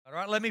All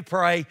right, let me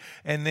pray,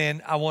 and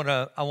then I want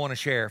to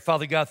share.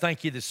 Father God,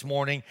 thank you this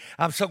morning.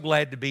 I'm so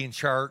glad to be in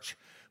church.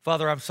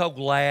 Father, I'm so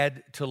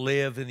glad to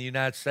live in the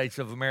United States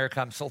of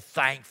America. I'm so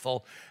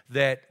thankful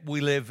that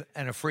we live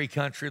in a free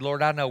country.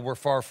 Lord, I know we're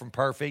far from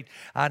perfect.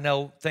 I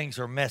know things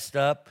are messed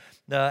up.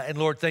 And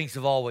Lord, things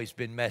have always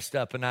been messed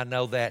up. And I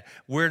know that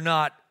we're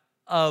not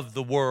of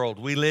the world.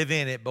 We live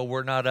in it, but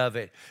we're not of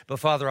it. But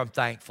Father, I'm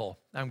thankful.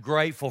 I'm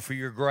grateful for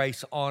your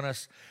grace on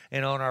us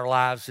and on our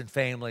lives and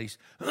families.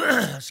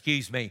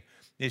 Excuse me.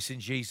 This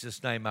in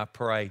Jesus' name I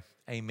pray.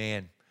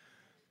 Amen.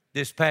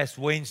 This past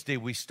Wednesday,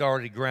 we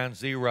started Ground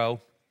Zero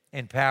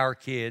in Power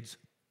Kids.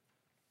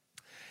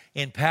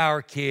 In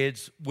Power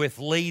Kids with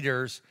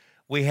leaders,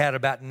 we had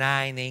about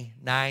 90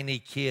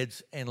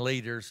 kids and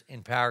leaders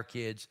in Power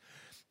Kids.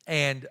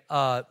 And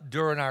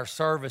during our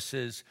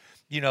services,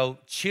 you know,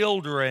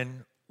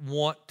 children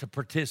want to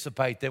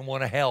participate. They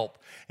want to help.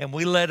 And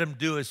we let them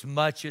do as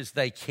much as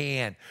they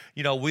can.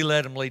 You know, we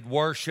let them lead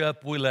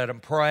worship. We let them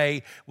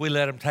pray. We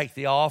let them take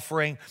the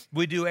offering.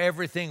 We do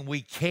everything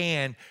we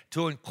can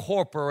to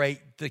incorporate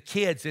the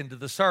kids into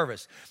the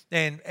service.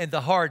 And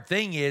the hard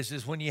thing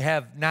is when you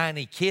have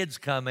 90 kids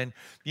coming,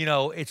 you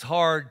know, it's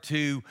hard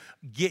to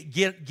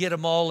get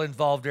them all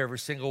involved every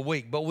single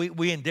week. But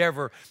we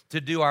endeavor to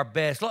do our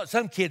best.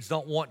 Some kids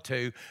don't want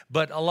to,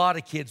 but a lot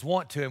of kids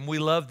want to, and we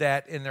love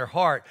that in their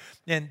heart.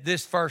 And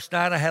this first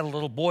night, I had a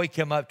little boy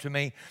come up to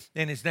me,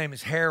 and his name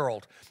is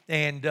Harold.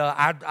 And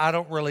I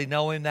don't really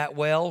know him that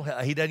well.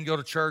 He doesn't go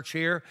to church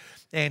here.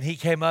 And he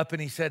came up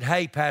and he said,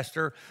 "Hey,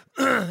 Pastor,"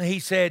 he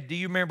said, "do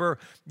you remember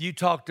you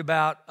talked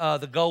about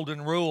the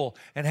golden rule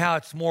and how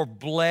it's more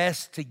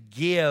blessed to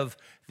give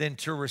than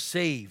to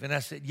receive?" And I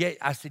said,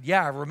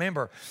 "Yeah, I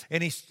remember."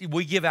 And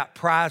we give out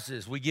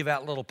prizes. We give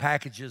out little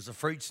packages of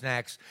fruit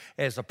snacks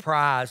as a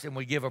prize, and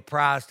we give a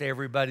prize to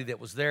everybody that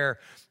was there.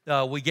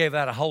 We gave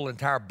out a whole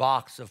entire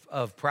box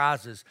of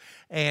prizes.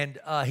 And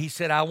he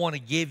said, "I want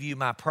to give you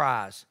my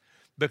prize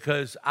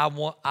because I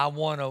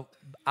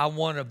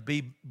want to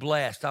be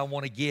blessed. I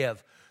want to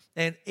give."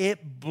 And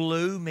it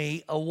blew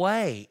me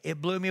away. It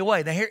blew me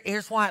away. Now,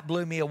 here's why it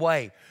blew me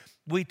away.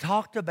 We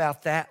talked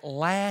about that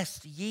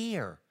last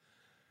year.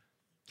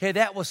 Okay,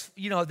 that was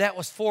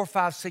 4,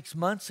 5, 6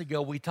 months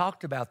ago. We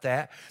talked about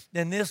that.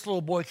 Then this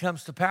little boy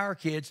comes to Power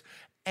Kids,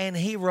 and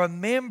he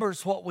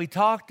remembers what we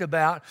talked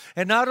about.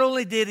 And not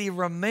only did he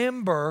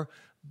remember,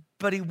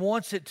 but he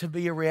wants it to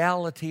be a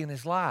reality in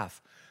his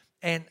life.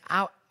 And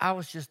I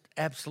was just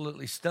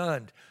absolutely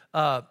stunned.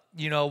 One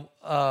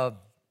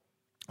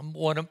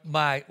of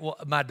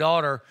my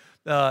daughter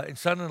and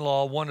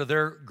son-in-law, one of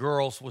their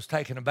girls was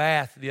taking a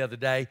bath the other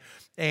day,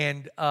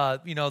 and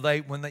you know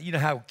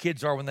how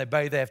kids are when they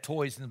bathe, they have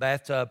toys in the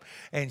bathtub,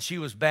 and she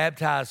was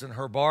baptizing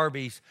her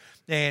Barbies,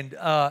 and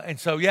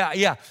so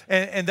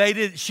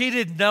and she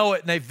didn't know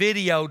it, and they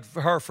videoed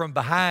her from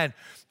behind.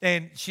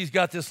 And she's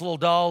got this little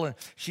doll, and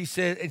she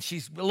said, and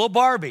she's a little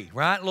Barbie,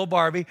 right? Little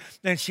Barbie.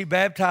 And she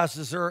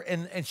baptizes her,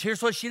 and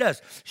here's what she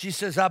does. She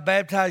says, "I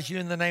baptize you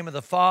in the name of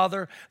the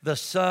Father, the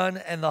Son,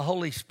 and the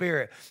Holy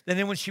Spirit." And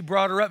then when she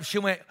brought her up, she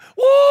went,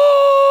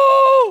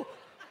 "Woo!"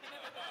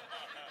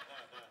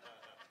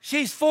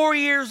 She's 4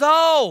 years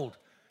old.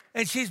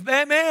 And she's,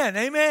 amen,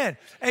 amen.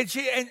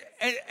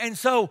 And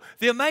so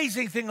the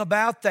amazing thing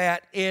about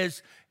that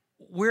is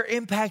we're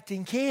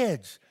impacting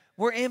kids.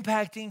 We're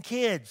impacting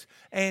kids.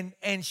 And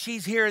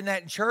she's hearing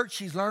that in church.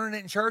 She's learning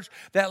it in church.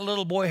 That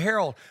little boy,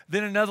 Harold.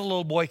 Then another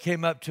little boy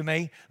came up to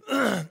me,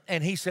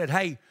 and he said,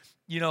 "Hey,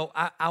 you know,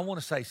 I want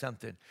to say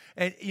something."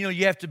 And, you know,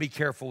 you have to be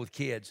careful with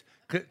kids.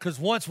 Because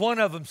once one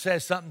of them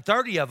says something,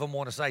 30 of them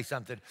want to say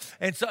something.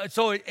 And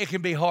so it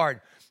can be hard.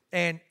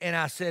 And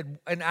I said,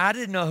 and I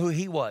didn't know who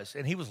he was.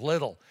 And he was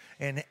little.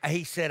 And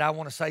he said, "I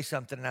want to say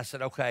something." And I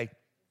said, "Okay."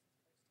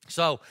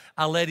 So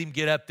I let him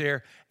get up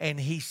there, and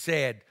he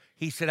said,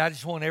 "I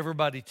just want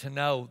everybody to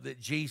know that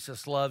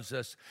Jesus loves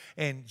us,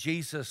 and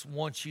Jesus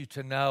wants you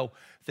to know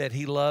that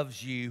he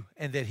loves you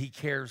and that he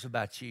cares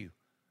about you."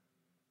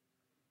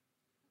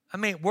 I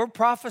mean, we're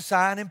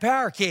prophesying in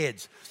Power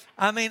Kids.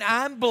 I mean,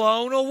 I'm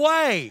blown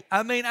away.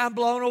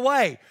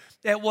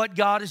 At what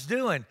God is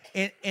doing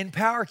in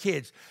Power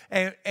Kids.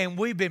 And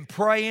we've been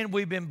praying,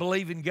 we've been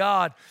believing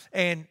God.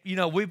 And, you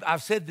know,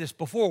 I've said this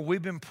before,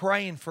 we've been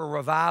praying for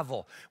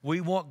revival.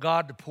 We want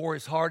God to pour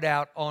his heart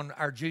out on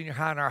our junior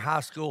high and our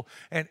high school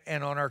and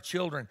on our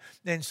children.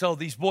 And so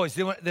these boys,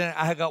 then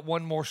I got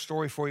one more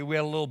story for you. We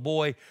had a little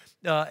boy,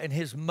 and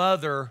his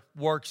mother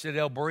works at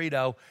El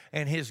Burrito,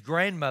 and his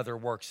grandmother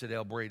works at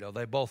El Burrito.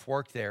 They both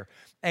work there.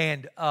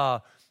 And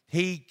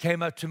he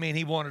came up to me and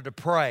he wanted to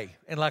pray.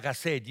 And like I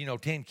said, you know,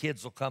 10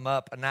 kids will come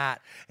up a night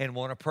and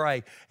want to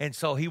pray. And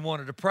so he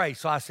wanted to pray.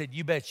 So I said,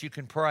 "You bet you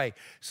can pray."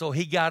 So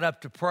he got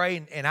up to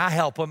pray, and I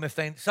help them if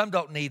some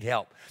don't need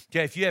help.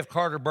 Okay, if you have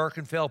Carter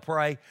Birkenfeld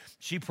pray,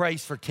 she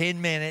prays for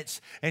 10 minutes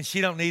and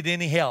she don't need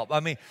any help. I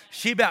mean,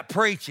 she about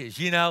preaches,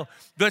 you know,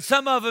 but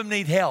some of them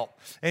need help.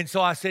 And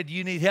so I said,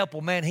 "You need help?"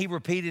 Well, man, he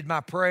repeated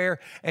my prayer,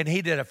 and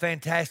he did a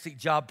fantastic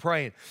job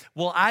praying.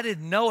 Well, I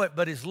didn't know it,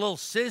 but his little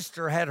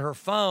sister had her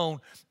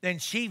phone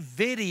and she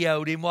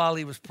videoed him while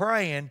he was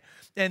praying,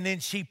 and then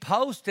she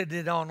posted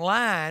it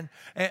online.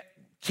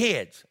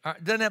 Kids,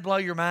 doesn't that blow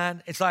your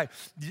mind? It's like,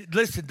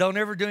 listen, don't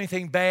ever do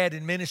anything bad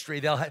in ministry.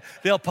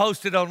 They'll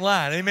post it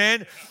online.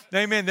 Amen?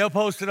 Amen. They'll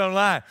post it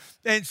online.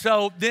 And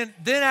so then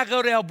I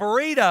go to El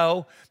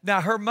Burrito.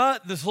 Now,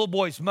 this little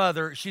boy's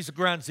mother, she's a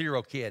Ground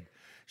Zero kid.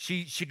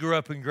 She grew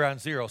up in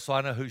Ground Zero, so I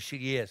know who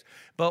she is.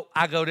 But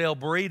I go to El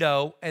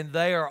Burrito, and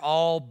they are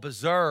all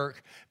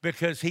berserk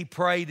because he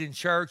prayed in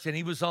church, and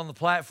he was on the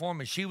platform,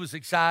 and she was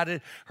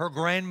excited. His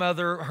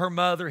grandmother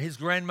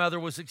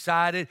was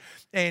excited.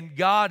 And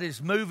God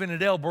is moving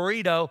at El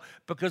Burrito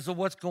because of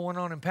what's going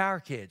on in Power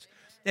Kids.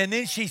 And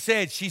then she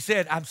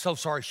said, I'm so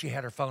sorry. She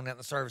had her phone out in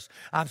the service.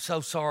 I'm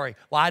so sorry.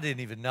 Well, I didn't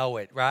even know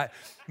it, right?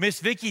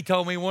 Miss Vicky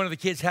told me one of the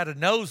kids had a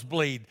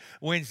nosebleed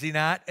Wednesday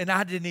night, and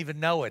I didn't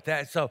even know it.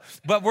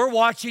 But we're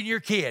watching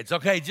your kids,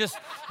 okay? Just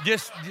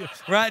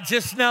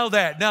know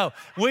that. No,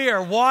 we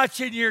are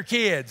watching your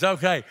kids,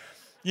 okay?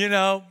 You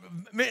know,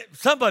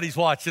 somebody's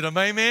watching them,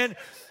 amen?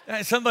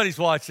 Somebody's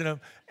watching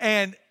them.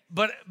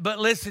 But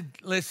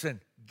listen,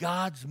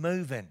 God's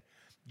moving.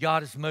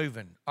 God is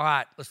moving. All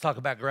right, let's talk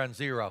about Ground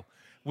Zero.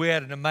 We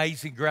had an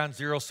amazing Ground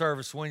Zero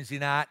service Wednesday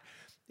night.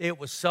 It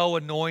was so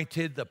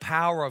anointed. The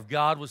power of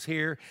God was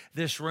here.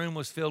 This room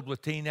was filled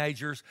with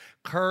teenagers.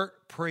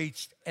 Kurt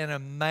preached an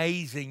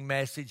amazing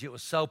message. It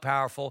was so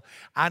powerful.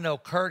 I know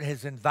Kurt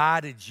has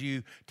invited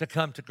you to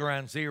come to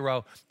Ground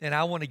Zero, and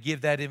I want to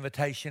give that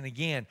invitation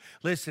again.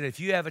 Listen, if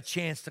you have a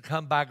chance to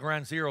come by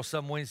Ground Zero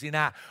some Wednesday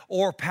night,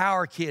 or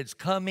Power Kids,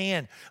 come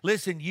in.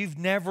 Listen, you've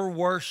never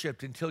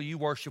worshiped until you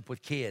worship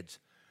with kids.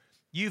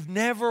 You've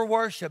never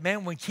worshiped.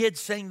 Man, when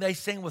kids sing, they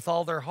sing with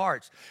all their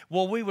hearts.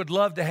 Well, we would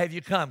love to have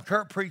you come.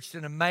 Kurt preached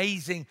an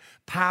amazing,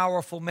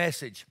 powerful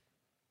message.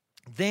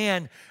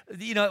 Then,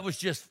 you know, it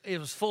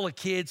was full of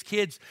kids.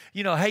 Kids,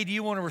 you know, hey, do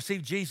you want to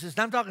receive Jesus?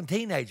 And I'm talking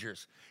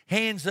teenagers.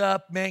 Hands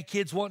up, man,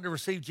 kids wanting to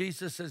receive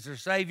Jesus as their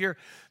Savior.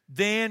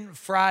 Then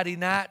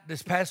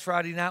this past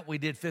Friday night, we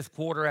did fifth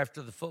quarter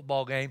after the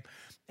football game.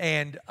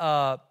 And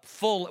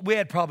we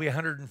had probably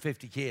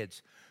 150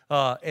 kids.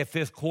 At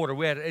fifth quarter.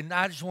 And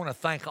I just want to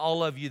thank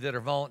all of you that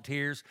are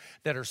volunteers,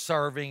 that are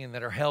serving and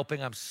that are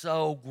helping. I'm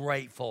so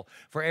grateful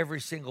for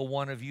every single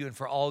one of you and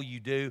for all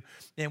you do.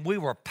 And we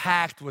were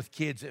packed with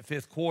kids at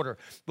fifth quarter.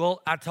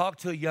 Well, I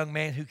talked to a young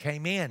man who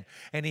came in,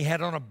 and he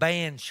had on a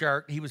band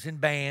shirt. He was in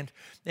band,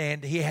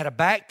 and he had a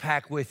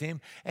backpack with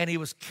him, and he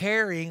was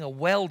carrying a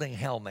welding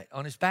helmet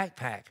on his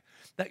backpack.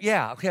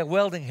 Yeah, okay, a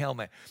welding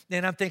helmet.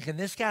 And I'm thinking,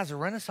 this guy's a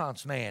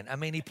Renaissance man. I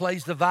mean, he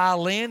plays the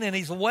violin and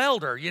he's a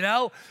welder, you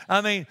know?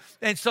 I mean,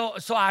 and so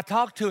I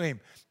talked to him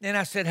and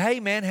I said, hey,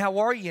 man, how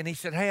are you? And he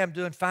said, hey, I'm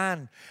doing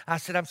fine. I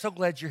said, I'm so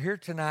glad you're here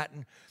tonight.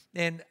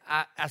 And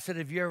I said,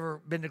 have you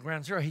ever been to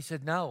Ground Zero? He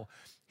said, no.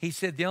 He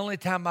said, the only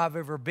time I've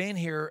ever been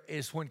here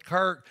is when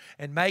Kurt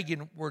and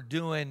Megan were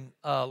doing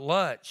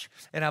lunch.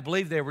 And I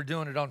believe they were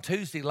doing it on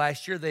Tuesday.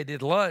 Last year they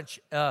did lunch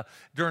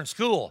during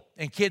school,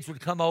 and kids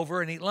would come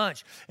over and eat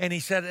lunch. And he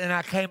said, and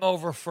I came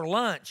over for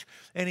lunch.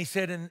 And he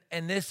said,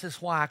 and this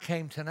is why I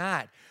came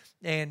tonight.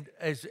 And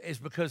it's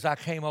because I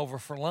came over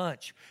for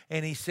lunch.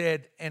 And he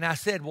said, and I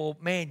said, well,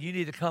 man, you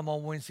need to come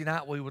on Wednesday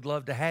night. We would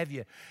love to have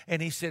you.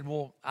 And he said,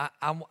 well,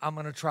 I'm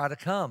going to try to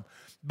come.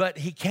 But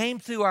he came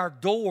through our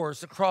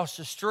doors across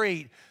the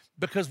street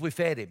because we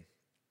fed him.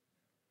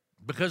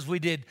 Because we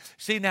did.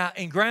 See, now,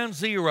 in Ground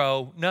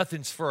Zero,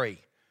 nothing's free.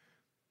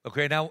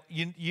 Okay, now,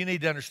 you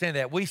need to understand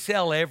that. We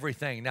sell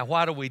everything. Now,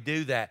 why do we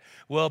do that?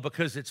 Well,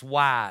 because it's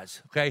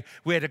wise, okay?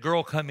 We had a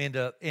girl come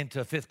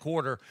into fifth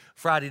quarter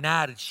Friday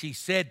night, and she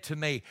said to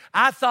me,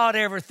 I thought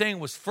everything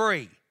was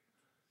free.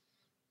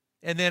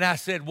 And then I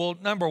said, well,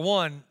 number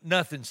one,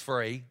 nothing's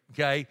free,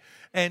 okay?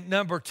 And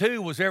number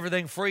two, was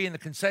everything free in the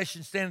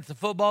concession stand at the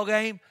football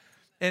game?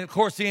 And, of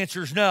course, the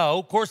answer is no.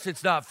 Of course,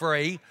 it's not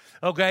free,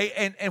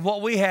 okay? And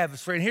what we have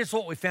is free. And here's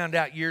what we found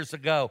out years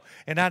ago,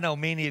 and I know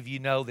many of you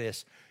know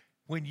this.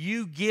 When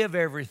you give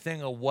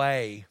everything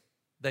away,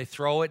 they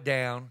throw it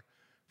down.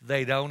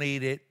 They don't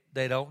eat it.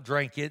 They don't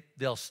drink it.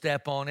 They'll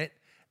step on it.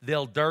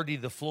 They'll dirty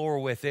the floor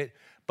with it.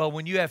 But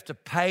when you have to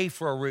pay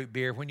for a root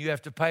beer, when you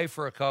have to pay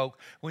for a Coke,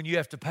 when you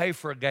have to pay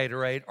for a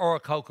Gatorade or a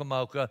Coca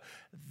Mocha,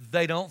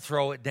 they don't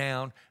throw it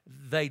down.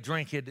 They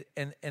drink it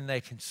and they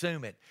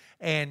consume it.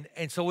 And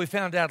so we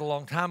found out a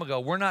long time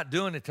ago, we're not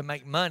doing it to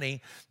make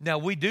money. Now,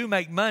 we do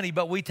make money,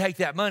 but we take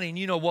that money and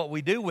you know what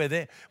we do with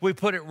it? We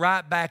put it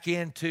right back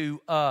into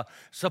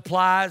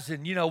supplies.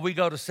 And, you know, we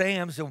go to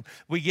Sam's and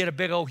we get a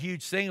big old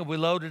huge thing and we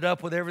load it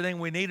up with everything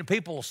we need. And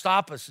people will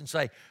stop us and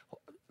say,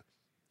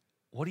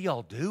 what are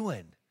y'all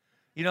doing?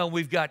 You know,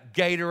 we've got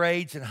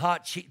Gatorades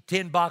and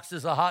 10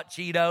 boxes of hot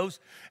Cheetos.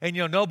 And,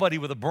 you know, nobody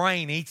with a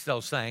brain eats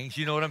those things.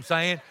 You know what I'm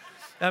saying?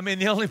 I mean,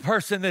 the only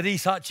person that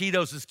eats hot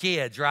Cheetos is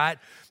kids, right?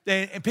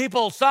 And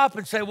people will stop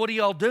and say, what are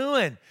y'all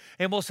doing?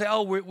 And we'll say,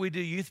 oh, we do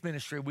youth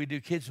ministry. We do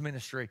kids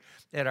ministry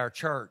at our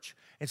church.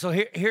 And so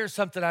here's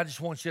something I just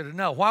want you to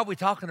know. Why are we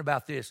talking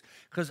about this?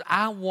 Because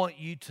I want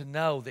you to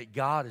know that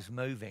God is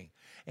moving.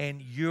 and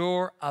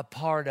you're a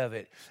part of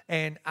it.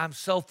 And I'm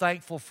so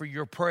thankful for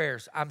your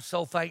prayers. I'm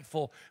so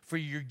thankful for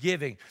your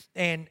giving.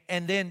 And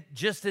then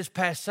just this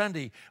past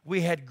Sunday,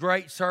 we had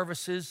great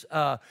services.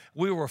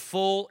 We were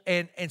full.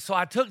 And so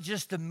I took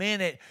just a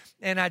minute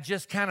and I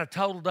just kind of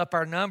totaled up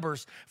our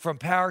numbers from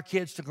Power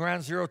Kids to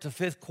Ground Zero to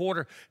fifth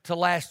quarter to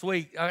last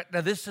week.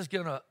 Now, this is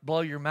going to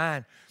blow your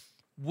mind.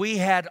 We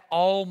had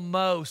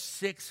almost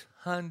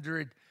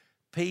 600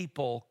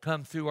 people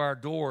come through our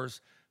doors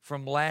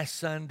from last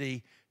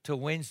Sunday to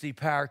Wednesday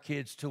Power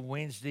Kids to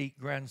Wednesday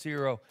Ground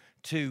Zero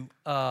to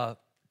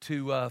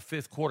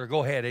fifth quarter.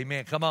 Go ahead,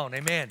 amen. Come on,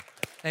 amen,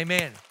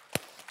 amen.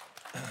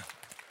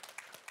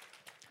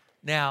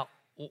 Now,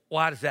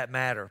 why does that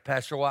matter,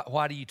 Pastor?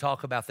 Why do you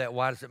talk about that?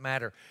 Why does it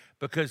matter?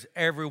 Because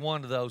every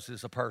one of those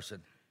is a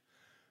person.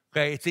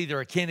 Okay, it's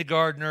either a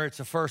kindergartner, it's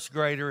a first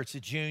grader, it's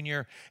a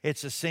junior,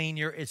 it's a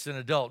senior, it's an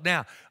adult.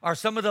 Now, are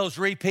some of those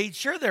repeats?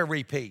 Sure, they're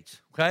repeats,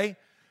 okay?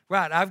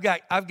 Right,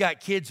 I've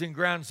got kids in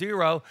Ground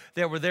Zero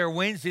that were there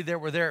Wednesday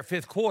that were there at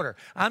fifth quarter.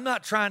 I'm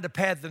not trying to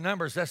pad the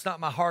numbers. That's not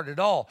my heart at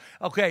all.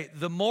 Okay,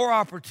 the more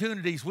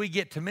opportunities we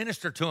get to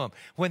minister to them.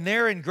 When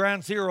they're in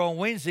Ground Zero on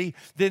Wednesday,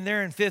 then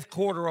they're in fifth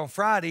quarter on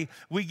Friday,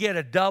 we get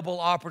a double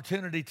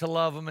opportunity to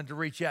love them and to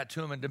reach out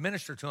to them and to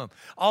minister to them.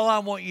 All I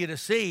want you to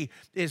see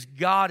is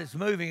God is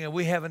moving, and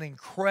we have an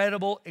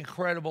incredible,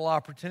 incredible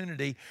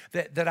opportunity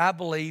that I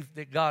believe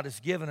that God has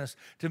given us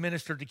to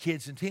minister to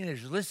kids and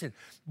teenagers. Listen,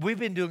 we've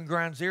been doing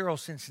Ground Zero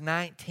since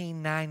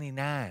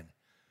 1999,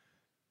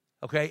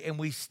 okay? And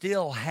we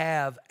still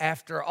have,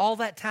 after all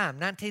that time,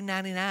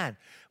 1999,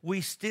 we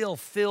still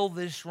fill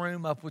this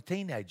room up with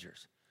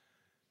teenagers.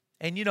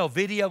 And, you know,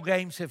 video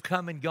games have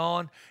come and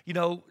gone. You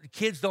know,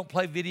 kids don't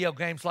play video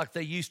games like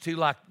they used to,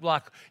 like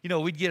you know,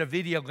 we'd get a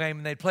video game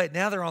and they'd play it.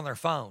 Now they're on their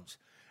phones.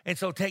 And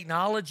so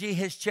technology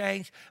has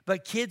changed,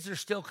 but kids are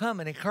still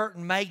coming. And Kurt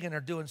and Megan are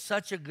doing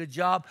such a good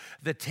job.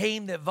 The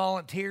team that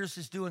volunteers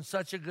is doing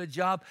such a good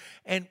job.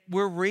 And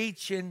we're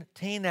reaching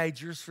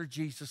teenagers for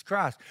Jesus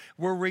Christ.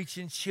 We're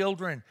reaching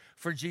children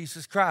for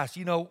Jesus Christ.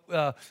 You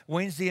know,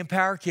 Wednesday and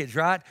Power Kids,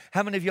 right?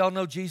 How many of y'all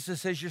know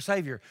Jesus as your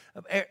Savior?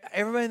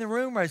 Everybody in the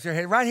room raised their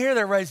hand. Right here,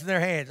 they're raising their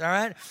hands, all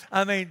right?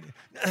 I mean,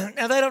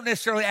 now they don't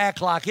necessarily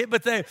act like it,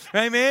 but they,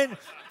 amen?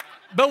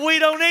 But we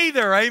don't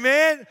either,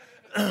 amen?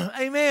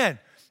 Amen.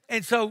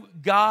 And so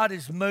God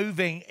is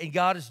moving and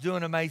God is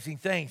doing amazing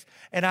things.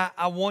 And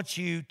I want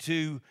you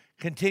to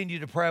continue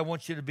to pray. I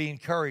want you to be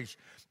encouraged.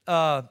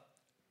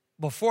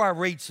 Before I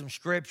read some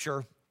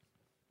scripture,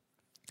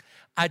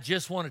 I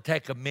just want to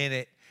take a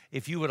minute,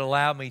 if you would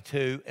allow me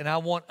to, and I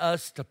want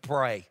us to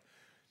pray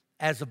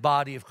as a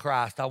body of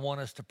Christ. I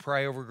want us to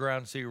pray over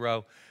Ground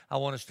Zero. I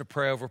want us to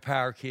pray over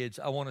Power Kids.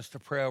 I want us to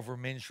pray over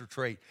Men's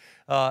Retreat.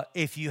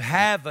 If you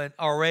haven't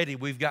already,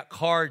 we've got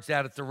cards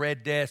out at the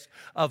red desk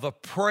of a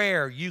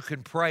prayer you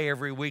can pray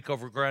every week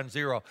over Ground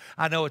Zero.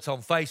 I know it's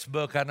on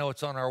Facebook. I know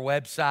it's on our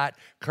website.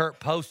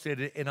 Kurt posted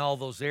it in all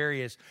those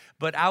areas.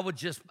 But I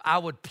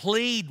would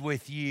plead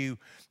with you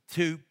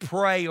to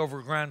pray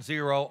over Ground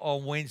Zero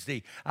on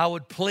Wednesday. I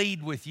would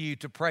plead with you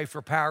to pray for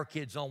Power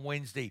Kids on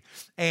Wednesday,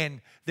 and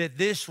that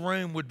this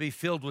room would be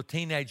filled with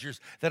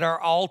teenagers, that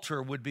our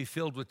altar would be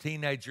filled with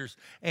teenagers,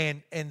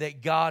 and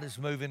that God is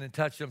moving and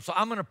touching them. So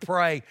I'm going to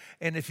pray,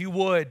 and if you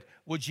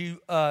would you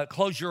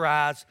close your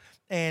eyes?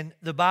 And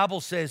the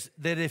Bible says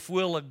that if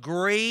we'll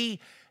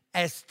agree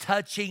as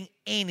touching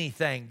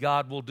anything,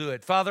 God will do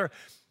it. Father,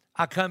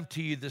 I come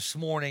to you this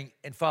morning,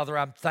 and Father,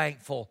 I'm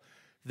thankful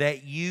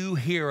that you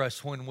hear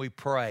us when we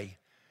pray,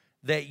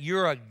 that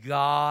you're a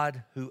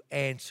God who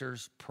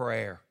answers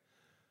prayer.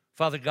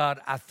 Father God,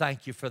 I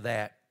thank you for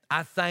that.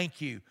 I thank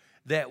you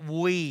that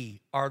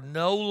we are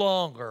no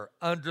longer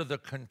under the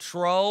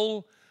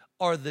control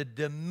or the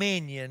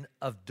dominion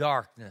of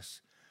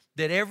darkness,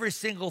 that every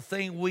single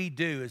thing we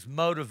do is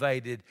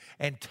motivated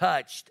and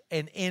touched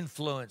and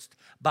influenced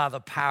by the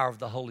power of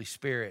the Holy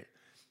Spirit.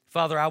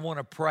 Father, I want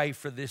to pray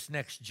for this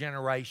next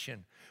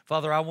generation.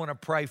 Father, I want to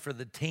pray for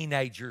the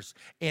teenagers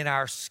in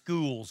our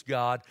schools,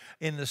 God,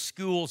 in the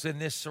schools in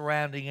this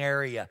surrounding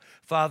area.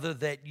 Father,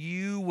 that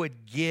you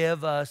would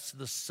give us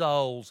the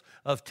souls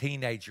of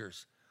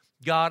teenagers.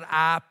 God,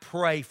 I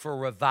pray for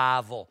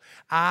revival.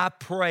 I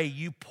pray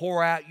you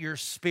pour out your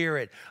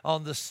spirit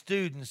on the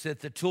students at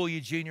the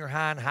Tulia Junior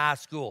High and High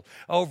School,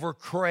 over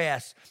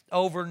Crest,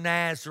 over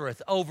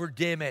Nazareth, over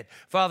Dimmitt,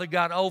 Father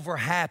God, over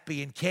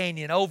Happy and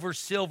Canyon, over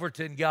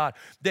Silverton, God,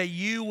 that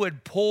you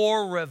would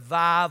pour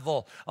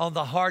revival on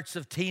the hearts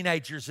of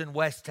teenagers in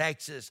West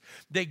Texas,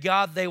 that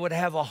God, they would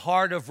have a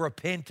heart of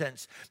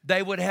repentance.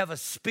 They would have a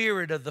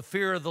spirit of the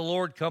fear of the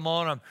Lord come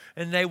on them,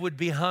 and they would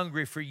be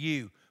hungry for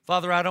you.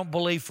 Father, I don't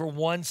believe for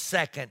 1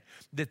 second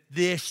that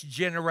this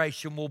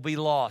generation will be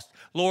lost.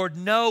 Lord,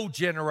 no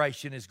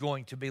generation is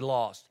going to be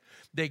lost.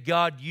 That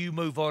God, you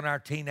move on our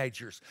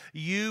teenagers.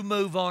 You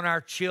move on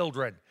our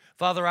children.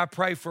 Father, I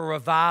pray for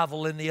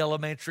revival in the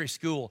elementary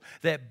school,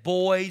 that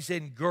boys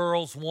and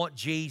girls want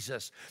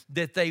Jesus,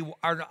 that they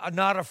are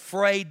not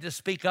afraid to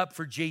speak up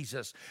for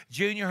Jesus.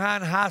 Junior high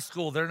and high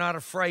school, they're not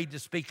afraid to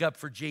speak up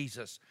for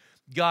Jesus.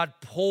 God,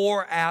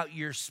 pour out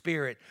your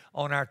Spirit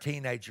on our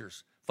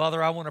teenagers.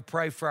 Father, I want to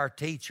pray for our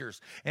teachers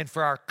and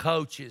for our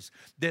coaches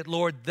that,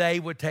 Lord, they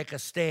would take a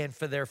stand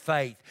for their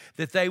faith,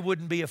 that they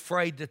wouldn't be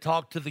afraid to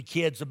talk to the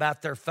kids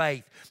about their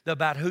faith,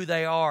 about who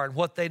they are and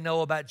what they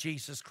know about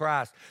Jesus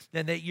Christ,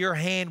 and that your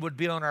hand would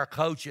be on our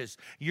coaches,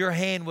 your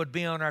hand would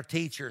be on our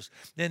teachers,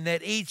 and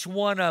that each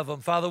one of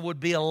them, Father,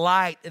 would be a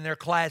light in their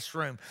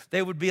classroom.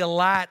 They would be a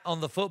light on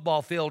the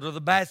football field or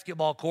the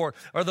basketball court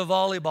or the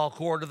volleyball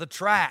court or the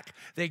track,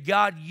 that,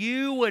 God,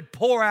 you would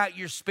pour out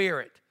your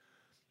Spirit.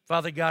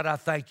 Father God, I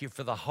thank you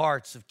for the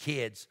hearts of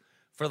kids,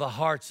 for the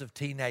hearts of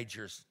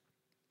teenagers.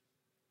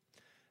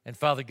 And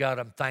Father God,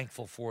 I'm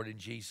thankful for it in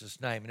Jesus'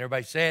 name. And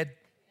everybody said,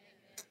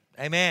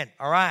 Amen.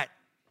 All right.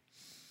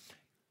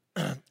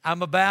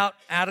 I'm about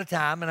out of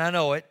time, and I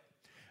know it,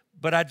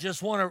 but I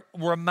just want to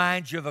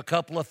remind you of a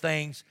couple of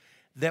things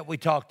that we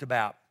talked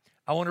about.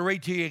 I want to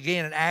read to you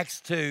again in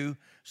Acts 2,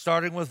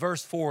 starting with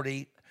verse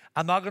 40.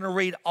 I'm not going to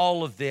read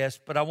all of this,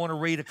 but I want to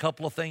read a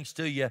couple of things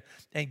to you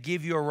and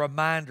give you a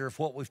reminder of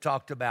what we've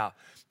talked about.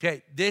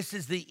 Okay, this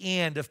is the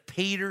end of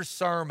Peter's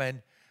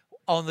sermon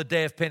on the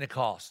day of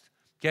Pentecost.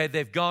 Okay,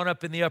 they've gone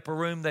up in the upper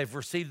room. They've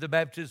received the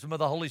baptism of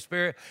the Holy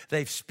Spirit.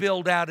 They've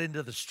spilled out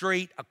into the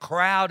street. A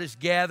crowd is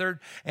gathered,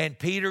 and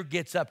Peter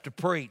gets up to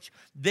preach.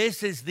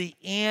 This is the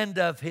end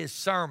of his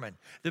sermon.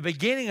 The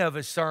beginning of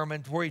his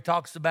sermon where he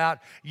talks about,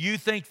 you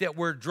think that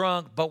we're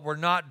drunk, but we're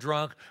not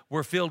drunk.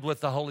 We're filled with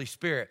the Holy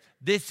Spirit.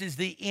 This is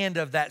the end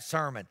of that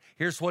sermon.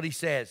 Here's what he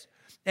says.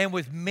 And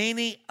with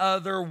many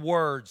other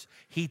words,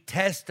 he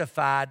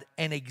testified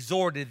and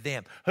exhorted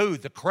them. Who?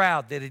 The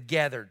crowd that had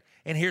gathered.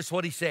 And here's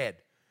what he said.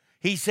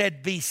 He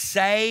said, be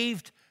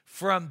saved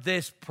from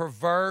this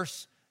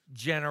perverse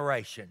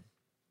generation.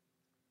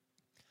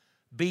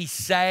 Be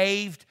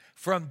saved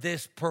from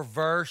this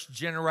perverse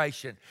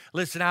generation.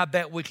 Listen, I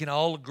bet we can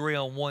all agree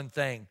on one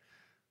thing.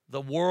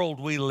 The world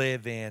we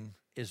live in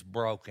is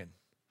broken.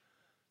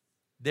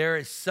 There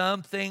is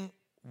something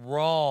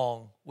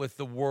wrong with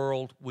the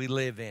world we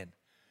live in.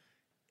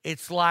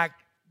 It's like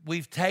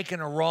we've taken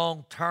a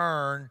wrong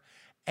turn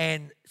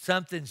and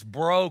something's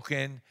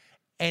broken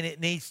and it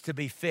needs to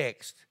be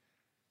fixed.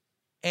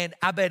 And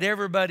I bet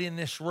everybody in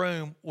this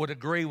room would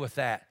agree with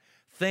that.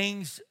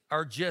 Things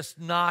are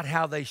just not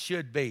how they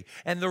should be.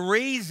 And the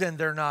reason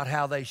they're not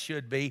how they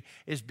should be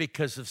is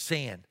because of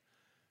sin,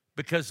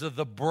 because of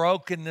the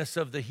brokenness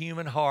of the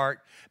human heart,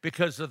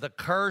 because of the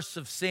curse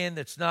of sin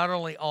that's not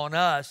only on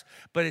us,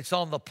 but it's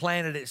on the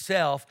planet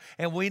itself.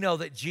 And we know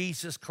that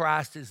Jesus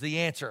Christ is the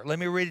answer. Let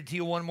me read it to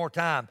you one more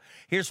time.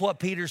 Here's what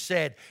Peter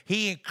said.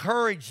 He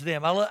encouraged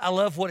them. I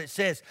love what it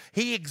says.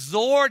 He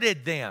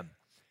exhorted them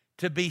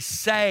to be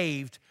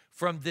saved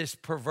from this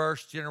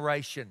perverse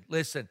generation.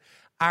 Listen,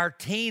 our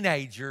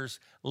teenagers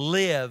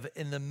live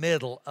in the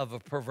middle of a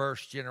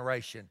perverse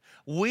generation.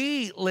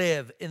 We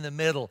live in the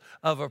middle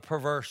of a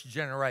perverse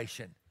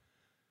generation.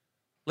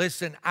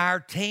 Listen, our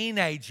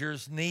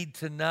teenagers need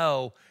to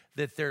know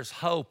that there's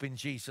hope in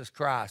Jesus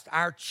Christ.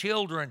 Our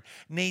children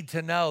need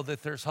to know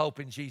that there's hope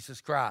in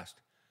Jesus Christ.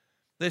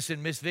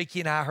 Listen, Miss Vicki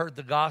and I heard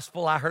the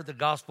gospel. I heard the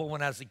gospel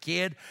when I was a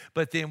kid,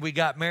 but then we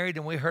got married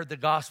and we heard the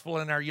gospel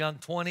in our young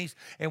 20s,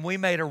 and we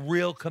made a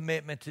real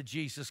commitment to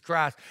Jesus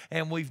Christ,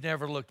 and we've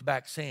never looked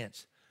back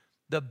since.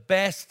 The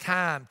best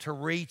time to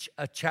reach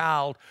a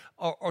child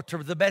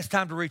the best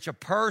time to reach a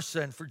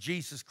person for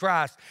Jesus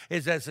Christ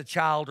is as a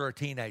child or a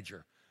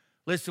teenager.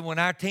 Listen, when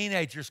our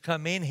teenagers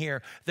come in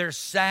here, they're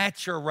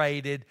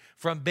saturated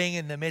from being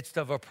in the midst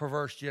of a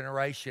perverse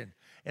generation,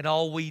 and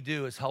all we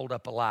do is hold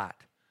up a light.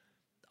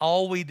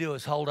 All we do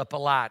is hold up a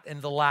light,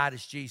 and the light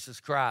is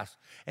Jesus Christ.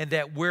 And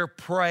that we're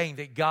praying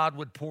that God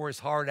would pour his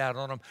heart out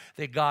on them,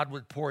 that God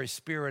would pour his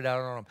Spirit out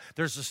on them.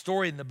 There's a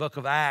story in the book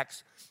of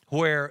Acts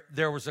where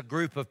there was a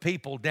group of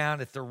people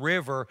down at the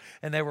river,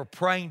 and they were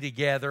praying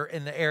together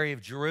in the area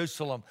of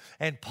Jerusalem.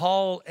 And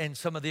Paul and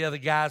some of the other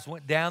guys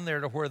went down there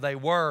to where they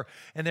were,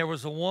 and there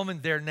was a woman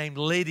there named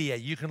Lydia.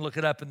 You can look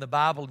it up in the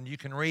Bible, and you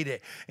can read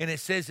it. And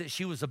it says that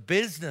she was a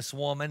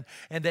businesswoman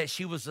and that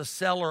she was a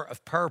seller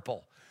of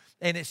purple.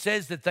 And it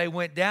says that they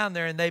went down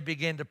there and they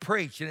began to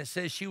preach. And it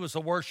says she was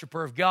a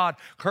worshiper of God.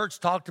 Kurt's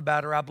talked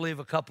about her, I believe,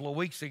 a couple of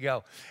weeks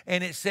ago.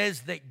 And it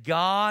says that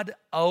God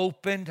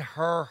opened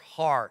her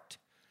heart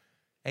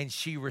and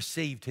she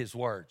received his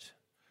words.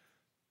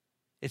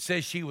 It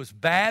says she was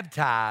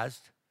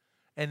baptized,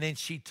 and then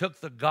she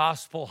took the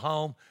gospel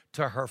home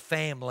to her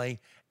family,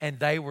 and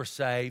they were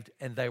saved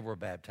and they were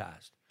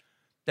baptized.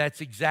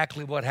 That's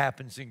exactly what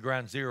happens in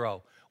Ground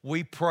Zero.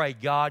 We pray,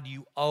 God,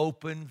 you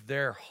open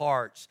their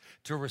hearts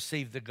to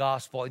receive the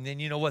gospel. And then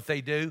you know what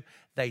they do?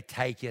 They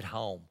take it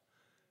home.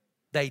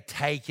 They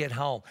take it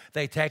home.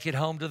 They take it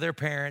home to their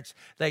parents.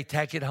 They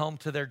take it home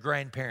to their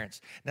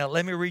grandparents. Now,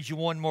 let me read you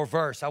one more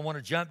verse. I want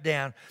to jump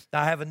down.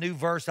 I have a new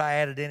verse I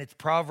added in. It's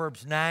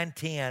Proverbs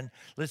 9:10.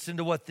 Listen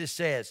to what this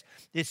says.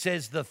 It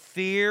says, the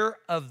fear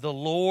of the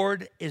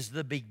Lord is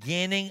the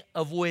beginning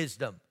of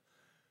wisdom.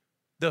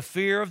 The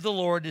fear of the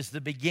Lord is the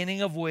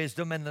beginning of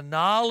wisdom, and the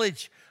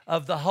knowledge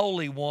of the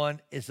Holy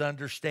One is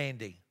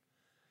understanding.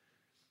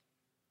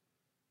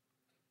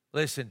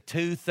 Listen,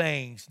 two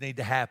things need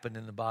to happen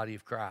in the body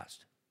of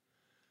Christ.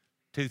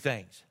 Two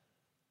things.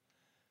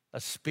 A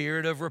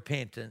spirit of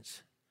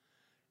repentance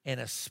and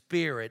a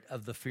spirit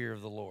of the fear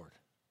of the Lord.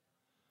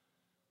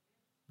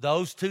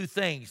 Those two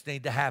things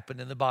need to happen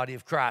in the body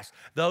of Christ.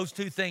 Those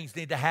two things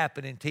need to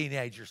happen in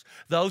teenagers.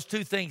 Those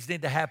two things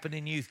need to happen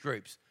in youth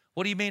groups.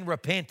 What do you mean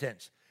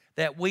repentance?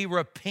 That we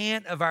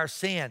repent of our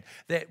sin,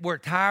 that we're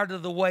tired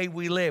of the way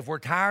we live, we're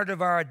tired of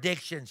our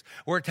addictions,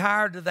 we're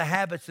tired of the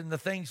habits and the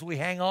things we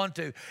hang on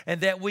to,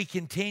 and that we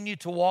continue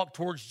to walk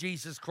towards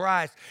Jesus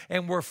Christ,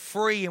 and we're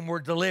free and we're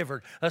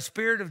delivered. A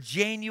spirit of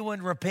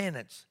genuine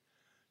repentance,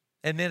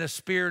 and then a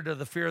spirit of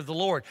the fear of the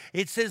Lord.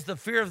 It says the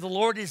fear of the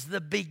Lord is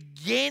the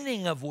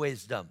beginning of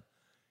wisdom.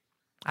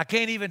 I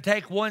can't even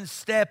take one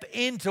step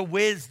into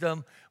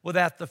wisdom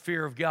without the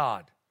fear of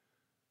God.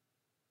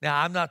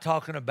 Now, I'm not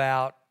talking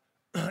about,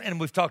 and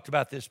we've talked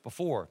about this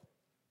before,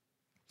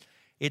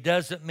 it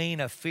doesn't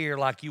mean a fear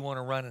like you want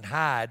to run and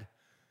hide,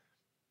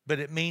 but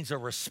it means a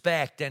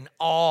respect and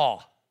awe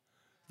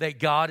that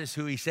God is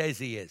who He says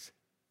He is.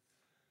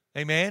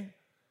 Amen?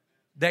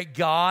 That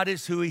God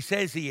is who He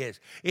says He is.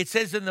 It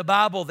says in the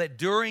Bible that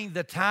during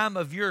the time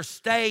of your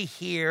stay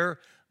here,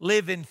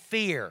 live in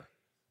fear.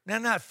 Now,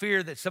 not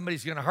fear that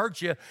somebody's going to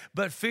hurt you,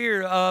 but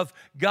fear of,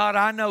 God,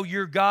 I know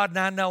you're God and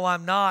I know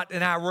I'm not,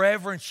 and I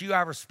reverence you,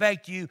 I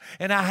respect you,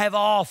 and I have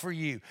awe for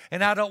you,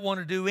 and I don't want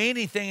to do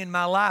anything in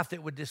my life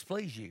that would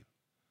displease you.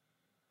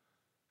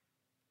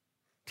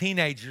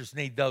 Teenagers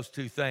need those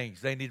two things.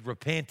 They need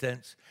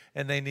repentance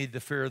and they need the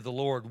fear of the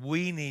Lord.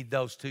 We need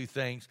those two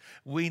things.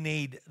 We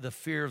need the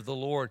fear of the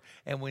Lord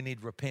and we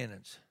need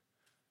repentance.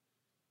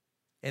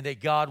 And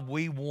that, God,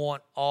 we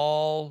want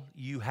all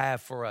you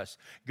have for us.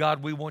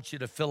 God, we want you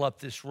to fill up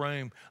this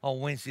room on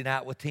Wednesday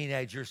night with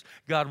teenagers.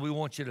 God, we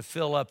want you to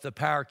fill up the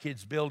Power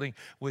Kids building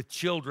with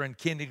children,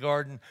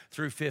 kindergarten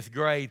through 5th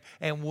grade.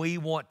 And we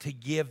want to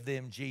give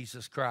them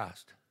Jesus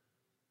Christ.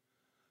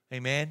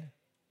 Amen?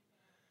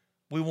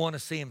 We want to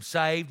see them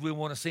saved. We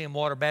want to see them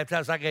water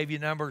baptized. I gave you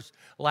numbers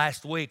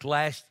last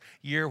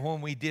year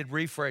when we did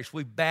Refresh.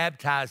 We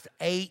baptized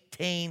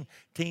 18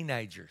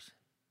 teenagers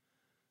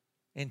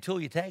in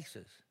Tulia,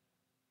 Texas.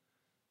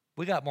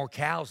 We got more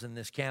cows in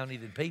this county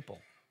than people.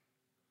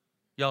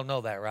 Y'all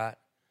know that, right?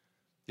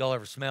 Y'all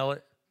ever smell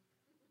it?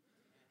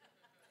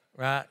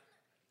 Right?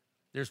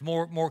 There's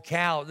more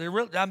cows.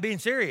 I'm being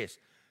serious.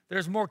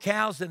 There's more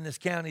cows in this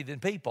county than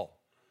people.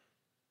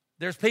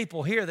 There's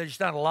people here, there's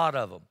just not a lot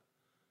of them.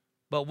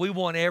 But we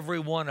want every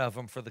one of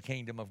them for the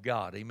kingdom of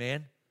God.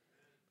 Amen?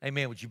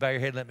 Amen. Would you bow your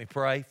head and let me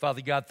pray?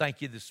 Father God,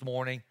 thank you this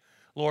morning.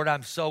 Lord,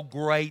 I'm so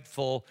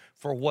grateful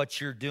for what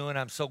you're doing.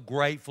 I'm so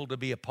grateful to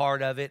be a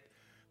part of it.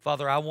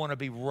 Father, I want to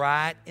be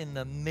right in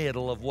the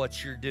middle of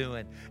what you're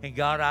doing. And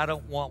God, I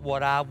don't want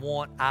what I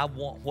want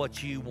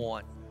what you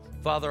want.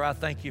 Father, I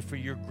thank you for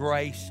your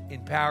grace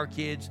in Power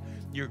Kids,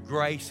 your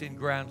grace in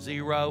Ground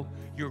Zero,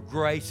 your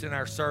grace in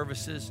our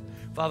services.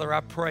 Father,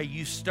 I pray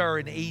you stir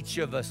in each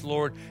of us,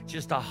 Lord,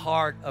 just a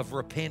heart of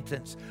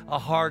repentance, a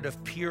heart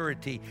of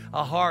purity,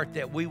 a heart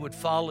that we would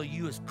follow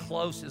you as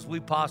close as we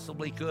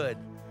possibly could.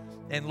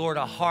 And Lord,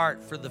 a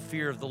heart for the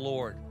fear of the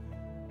Lord.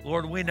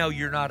 Lord, we know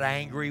you're not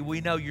angry. We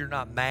know you're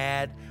not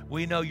mad.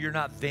 We know you're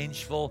not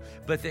vengeful.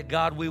 But that,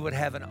 God, we would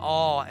have an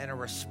awe and a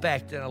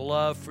respect and a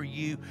love for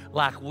you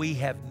like we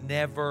have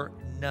never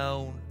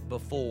known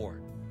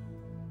before.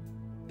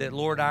 That,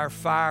 Lord, our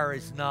fire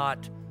is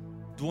not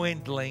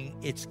dwindling,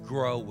 it's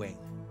growing.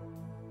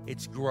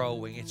 It's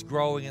growing. It's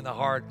growing in the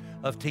heart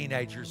of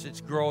teenagers.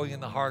 It's growing in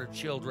the heart of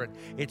children.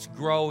 It's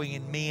growing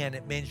in men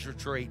at Men's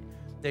Retreat.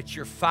 That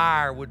your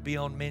fire would be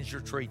on Men's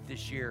Retreat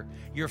this year.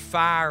 Your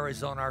fire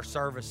is on our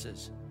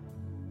services.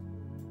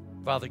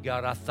 Father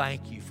God, I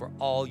thank you for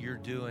all you're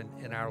doing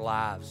in our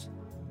lives.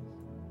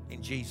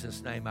 In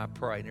Jesus' name I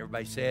pray. And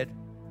everybody said,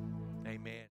 amen.